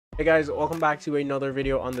Hey guys, welcome back to another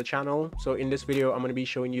video on the channel. So in this video I'm going to be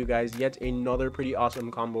showing you guys yet another pretty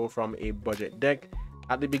awesome combo from a budget deck.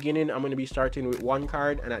 At the beginning I'm going to be starting with one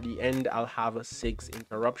card, and at the end I'll have a 6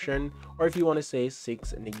 interruption, or if you want to say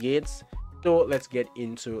 6 negates. So let's get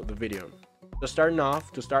into the video. So starting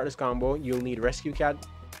off, to start this combo you'll need Rescue Cat.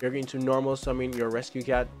 You're going to normal summon your Rescue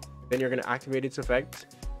Cat, then you're going to activate its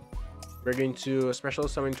effect. We're going to special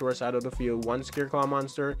summon to our side of the field one Scareclaw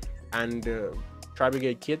monster and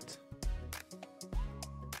Tri-Brigade kit.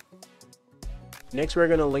 Next we're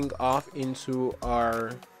going to link off into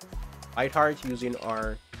our Lightheart using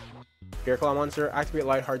our Scareclaw monster. Activate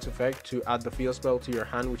Lightheart's effect to add the field spell to your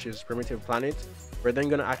hand, which is Primitive Planet. We're then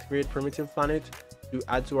going to activate Primitive Planet to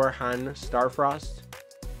add to our hand Starfrost.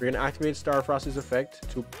 We're going to activate Starfrost's effect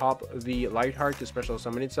to pop the Lightheart to special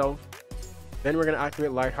summon itself. Then we're going to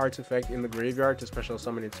activate Lightheart's effect in the graveyard to special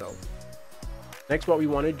summon itself. Next, what we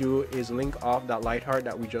want to do is link off that Lightheart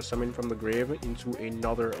that we just summoned from the grave into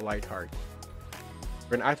another Lightheart.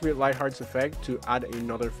 We're going to activate Lightheart's effect to add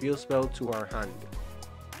another field spell to our hand.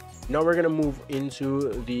 Now we're going to move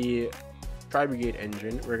into the Tri-Brigade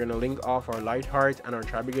engine. We're going to link off our Lightheart and our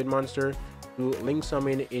Tri-Brigade monster to link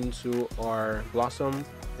summon into our Blossom.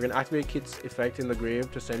 We're going to activate Kit's effect in the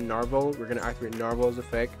grave to send Narvel. We're going to activate Narvel's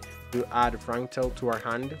effect to add Franktel to our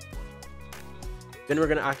hand. Then we're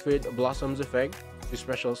going to activate Blossom's effect to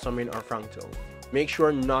special summon our Franktel. Make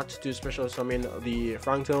sure not to special summon the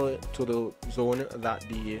Franktel to the zone that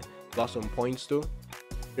the Blossom points to.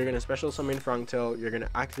 You're going to special summon Franktel. You're going to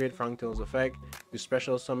activate Franktel's effect to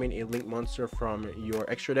special summon a link monster from your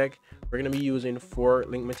extra deck. We're going to be using 4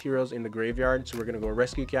 link materials in the graveyard, so we're going to go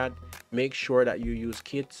Rescue Cat. Make sure that you use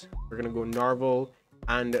Kit. We're going to go Narvel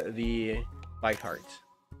and the Lightheart.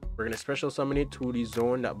 We're going to special summon it to the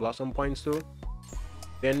zone that Blossom points to.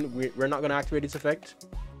 Then we're not going to activate its effect.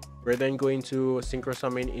 We're then going to synchro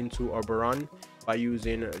summon into our Baronne by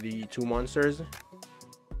using the 2 monsters.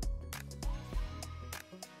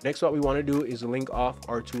 Next, what we want to do is link off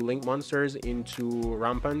our 2 link monsters into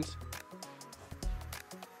Rampant.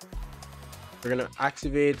 We're going to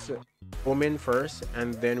activate Omen first,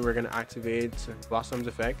 and then we're going to activate Blossom's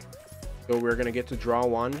effect. So we're going to get to draw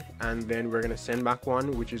 1, and then we're going to send back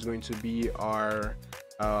 1, which is going to be our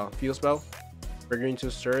field spell. We're going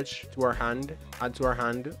to search to our hand, add to our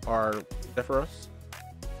hand our Zephyros.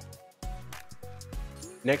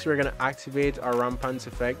 Next, we're going to activate our Rampant's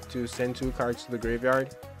effect to send 2 cards to the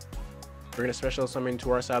graveyard. We're going to special summon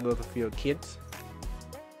to our side of the field Kit.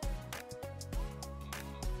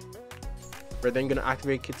 We're then going to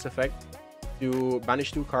activate Kit's effect to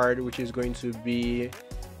banish 2 cards, which is going to be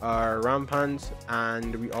our Rampant,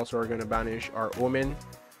 and we also are going to banish our Omen.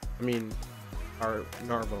 Our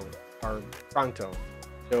Narvel, our Franktel.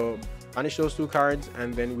 So banish those 2 cards,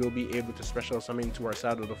 and then we'll be able to special summon to our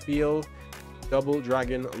side of the field double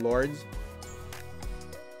Dragon Lords.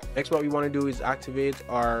 Next, what we want to do is activate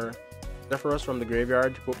our Zephyros from the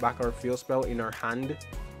graveyard to put back our field spell in our hand,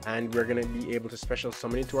 and we're going to be able to special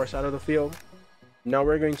summon it to our side of the field. Now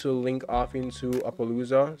we're going to link off into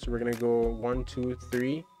Appaloosa, so we're going to go 1, 2,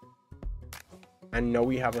 3, and now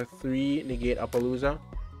we have a 3 negate Appaloosa.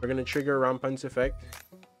 We're going to trigger Rampant's effect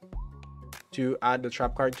to add the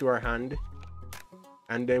trap card to our hand,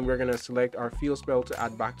 and then we're going to select our field spell to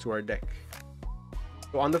add back to our deck.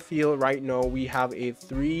 So on the field right now we have a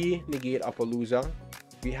 3 negate Appaloosa.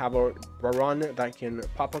 We have our Baronne that can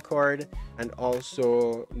pop a card and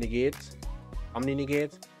also negate, omni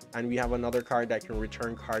negate, and we have another card that can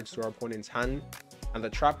return cards to our opponent's hand. And the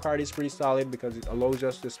trap card is pretty solid because it allows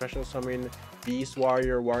us to special summon Beast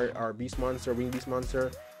Warrior or Beast Monster, Wing Beast Monster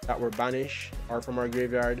that were banished or from our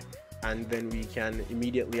graveyard, and then we can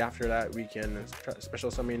immediately after that we can special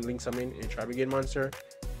summon, link summon a Tri-Brigade monster.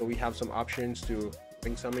 So we have some options to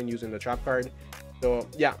link summon using the trap card. So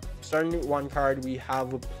yeah, starting with 1 card we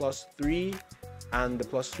have a +3, and the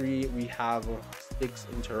 +3 we have 6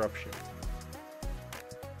 interruption.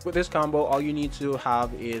 With this combo, all you need to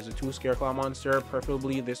have is a 2 Scareclaw monster,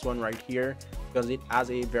 preferably this one right here, because it has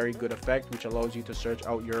a very good effect which allows you to search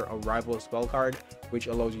out your arrival spell card, which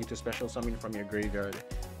allows you to special summon from your graveyard.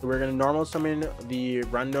 So we're going to normal summon the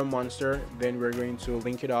random monster, then we're going to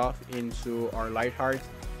link it off into our Lightheart.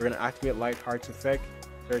 We're going to activate Lightheart's effect,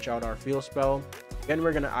 search out our field spell, then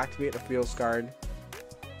we're going to activate the field card.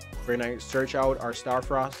 We're going to search out our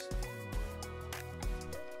Starfrost.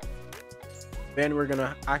 Then we're going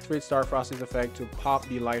to activate Starfrost's effect to pop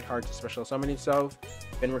the Lightheart to special summon itself.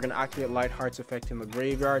 Then we're going to activate Lightheart's effect in the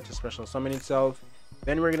graveyard to special summon itself.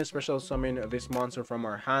 Then we're going to special summon this monster from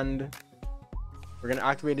our hand. We're going to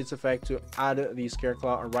activate its effect to add the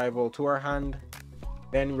Scareclaw Arrival to our hand.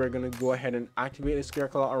 Then we're going to go ahead and activate the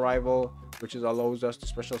Scareclaw Arrival, which allows us to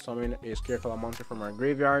special summon a Scareclaw monster from our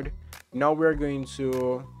graveyard. Now we're going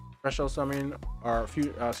to special summon or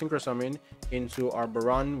synchro summon into our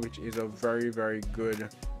Baronne, which is a very good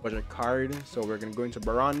budget card. So we're going to go into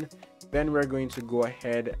Baronne. Then we're going to go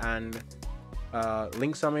ahead and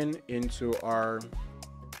link summon into our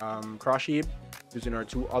Cross Sheep using our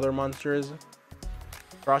 2 other monsters.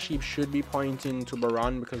 Cross Sheep should be pointing to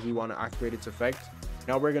Baronne because we want to activate its effect.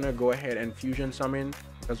 Now we're going to go ahead and fusion summon,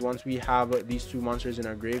 because once we have these 2 monsters in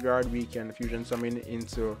our graveyard, we can fusion summon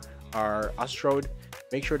into our Astrode.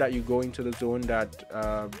 Make sure that you go into the zone that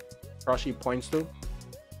Cross Sheep points to.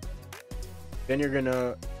 Then you're going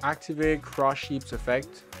to activate Cross Sheep's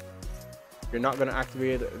effect. You're not going to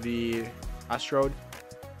activate the Astrode.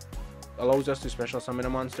 Allows us to special summon a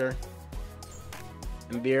monster.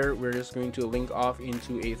 And there we're just going to link off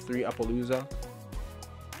into a 3 Appaloosa.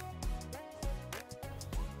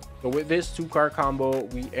 So with this 2-card combo,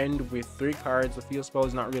 we end with 3 cards. The field spell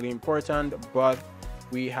is not really important, but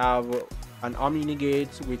we have an Omni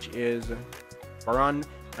Negate, which is Baronne,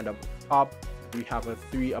 and up top we have a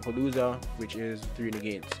 3 Appaloosa, which is 3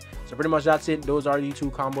 negates. So pretty much that's it. Those are the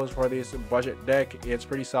 2 combos for this budget deck. It's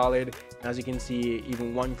pretty solid. As you can see,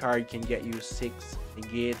 even 1 card can get you 6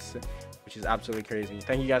 negates, which is absolutely crazy.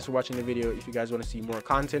 Thank you guys for watching the video. If you guys want to see more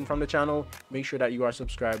content from the channel, make sure that you are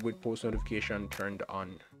subscribed with post notification turned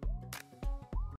on.